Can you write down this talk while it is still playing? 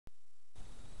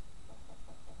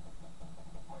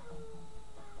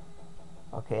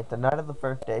Okay, at the night of the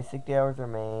first day, 60 hours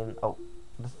remain. Oh,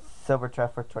 the silver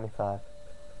chest for 25.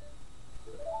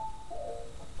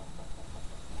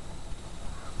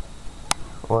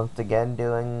 Once again,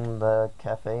 doing the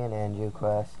Cafe and Anju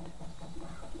quest.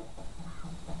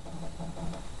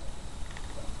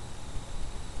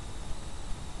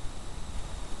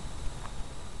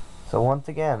 So once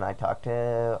again, I talked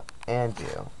to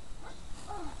Anju.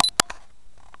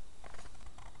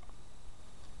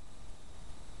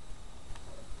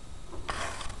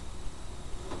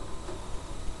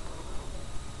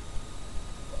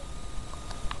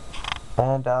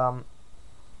 And,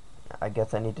 I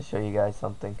guess I need to show you guys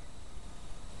something.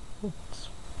 It's,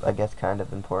 I guess, kind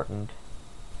of important.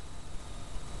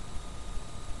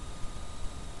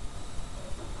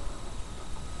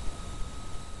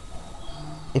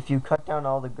 If you cut down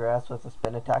all the grass with a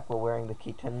spin attack while wearing the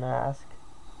Keaton mask,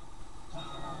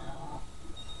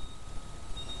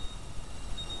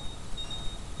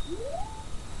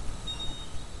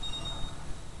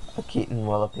 a Keaton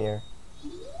will appear.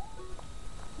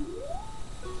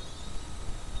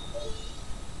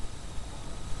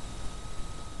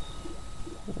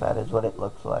 That is what it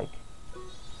looks like.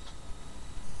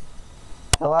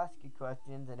 He'll ask you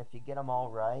questions, and if you get them all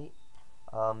right,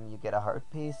 you get a heart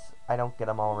piece. I don't get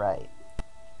them all right.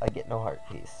 I get no heart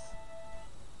piece.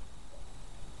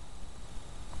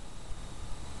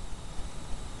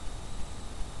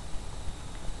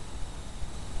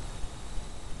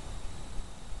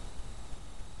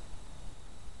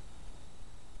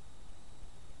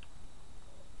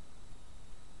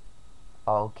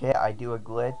 Okay, I do a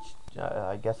glitch.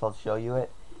 I guess I'll show you it.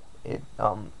 It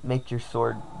makes your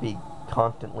sword be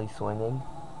constantly swinging.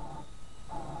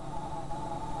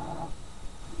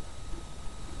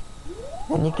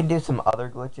 And you can do some other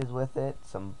glitches with it,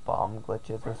 some bomb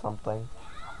glitches or something.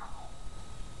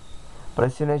 But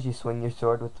as soon as you swing your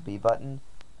sword with the B button,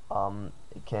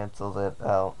 it cancels it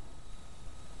out.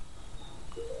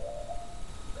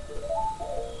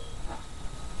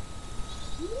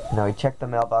 Now we check the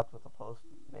mailbox with a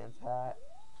postman's hat,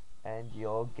 and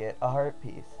you'll get a heart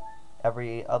piece.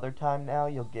 Every other time now,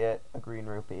 you'll get a green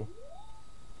rupee.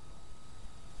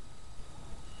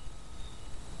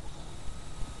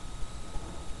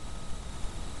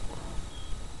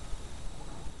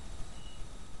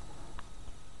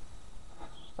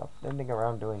 Stop standing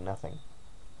around doing nothing.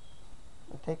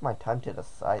 I take my time to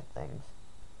decide things.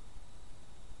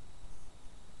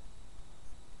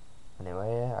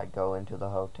 Anyway, I go into the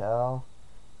hotel,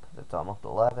 because it's almost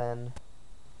 11.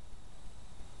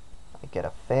 I get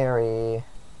a ferry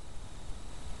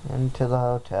into the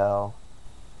hotel.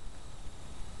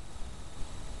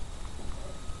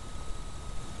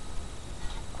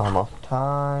 Almost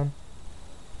time.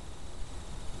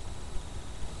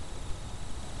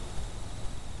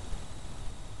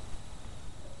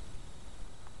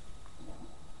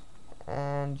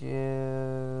 And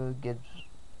you gives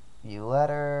you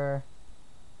letter.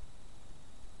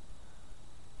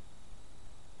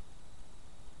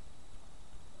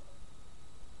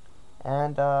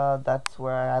 And that's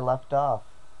where I left off.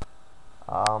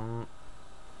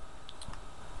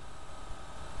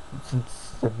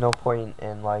 Since there's no point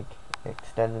in like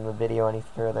extending the video any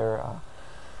further,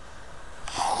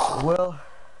 well,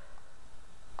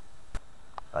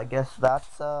 I guess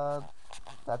that's the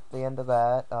end of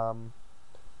that.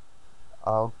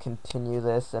 I'll continue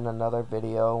this in another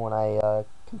video when I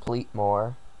complete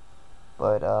more.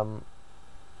 But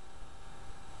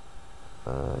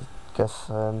guess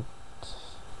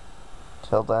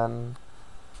till then,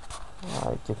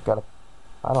 I just gotta.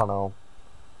 I don't know.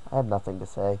 I have nothing to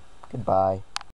say. Goodbye.